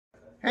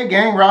Hey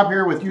gang, Rob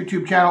here with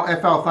YouTube channel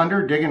FL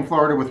Thunder, Diggin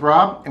Florida with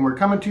Rob, and we're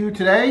coming to you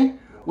today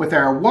with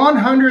our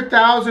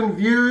 100,000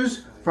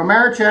 views from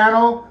our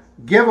channel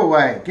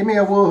giveaway. Give me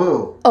a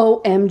woohoo.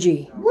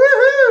 OMG.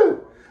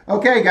 Woohoo!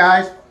 Okay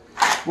guys,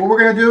 what we're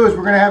going to do is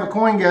we're going to have a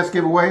coin guess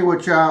giveaway,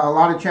 which a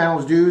lot of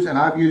channels do, and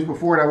I've used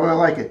before and I really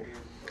like it.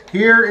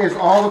 Here is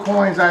all the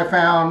coins I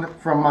found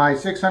from my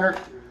 600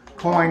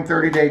 coin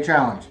 30-day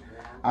challenge.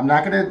 I'm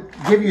not going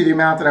to give you the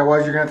amount that I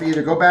was. You're going to have to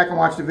either go back and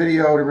watch the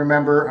video to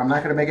remember. I'm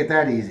not going to make it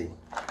that easy.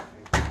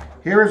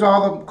 Here's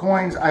all the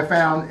coins I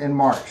found in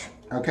March,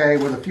 okay,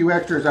 with a few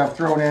extras I've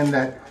thrown in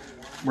that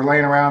were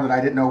laying around that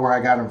I didn't know where I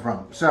got them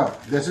from. So,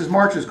 this is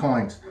March's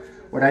coins.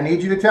 What I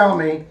need you to tell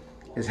me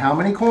is how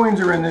many coins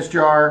are in this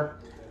jar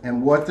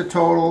and what the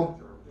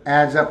total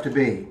adds up to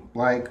be.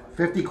 Like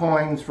 50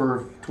 coins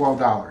for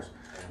 $12.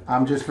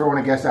 I'm just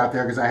throwing a guess out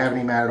there because I haven't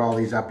even added all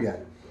these up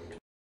yet.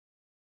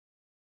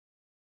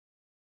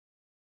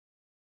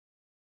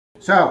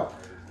 So,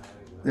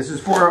 this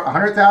is for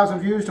 100,000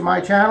 views to my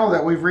channel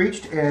that we've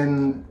reached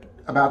in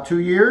about 2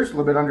 years, a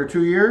little bit under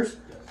 2 years.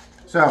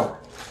 So,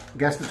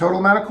 guess the total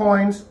amount of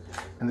coins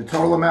and the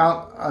total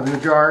amount in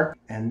the jar.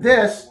 And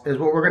this is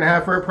what we're going to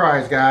have for a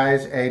prize,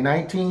 guys. A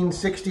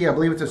 1960, I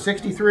believe it's a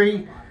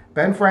 63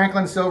 Ben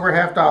Franklin silver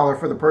 $50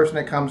 for the person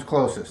that comes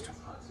closest.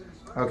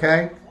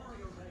 Okay?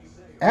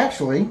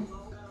 Actually,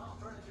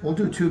 we'll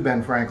do 2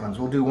 Ben Franklins.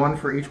 We'll do one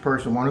for each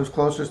person. One who's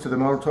closest to the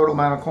total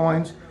amount of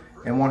coins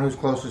and one who's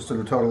closest to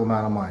the total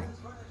amount of money.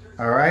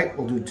 All right,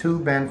 we'll do 2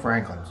 Ben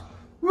Franklins.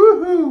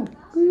 Woohoo!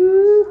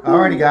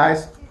 Alrighty,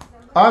 guys.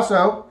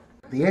 Also,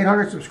 the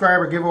 800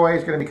 subscriber giveaway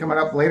is going to be coming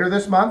up later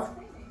this month.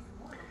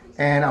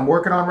 And I'm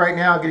working on right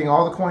now getting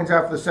all the coins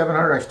out for the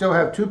 700. I still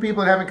have 2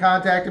 people that haven't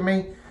contacted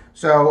me.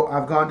 So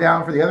I've gone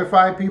down for the other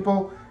 5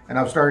 people and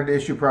I've started to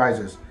issue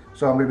prizes.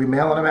 So I'm going to be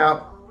mailing them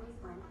out.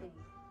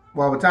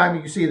 Well, by the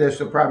time you see this,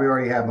 you'll probably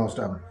already have most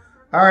of them.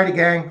 Alrighty,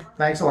 gang.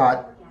 Thanks a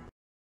lot.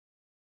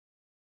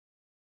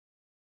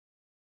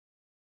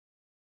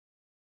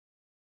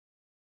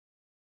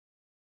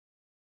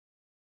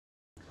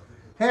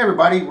 Hey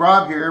everybody,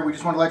 Rob here. We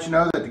just want to let you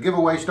know that the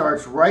giveaway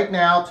starts right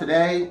now,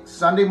 today,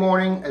 Sunday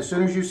morning, as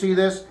soon as you see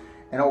this,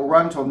 and it will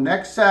run until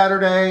next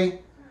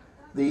Saturday,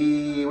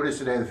 what is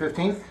today, the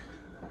 15th?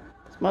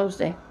 It's Mother's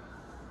Day.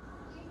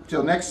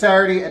 Till next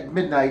Saturday at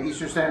midnight,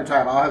 Eastern Standard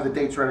Time. I'll have the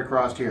dates right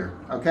across here,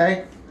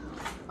 okay?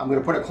 I'm going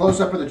to put a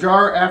close-up of the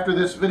jar after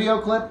this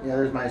video clip. Yeah,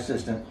 there's my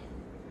assistant.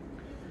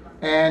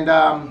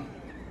 And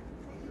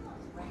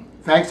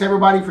thanks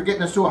everybody for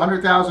getting us to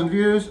 100,000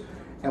 views.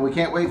 And we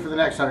can't wait for the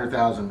next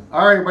 100,000.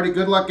 All right, everybody,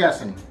 good luck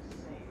guessing.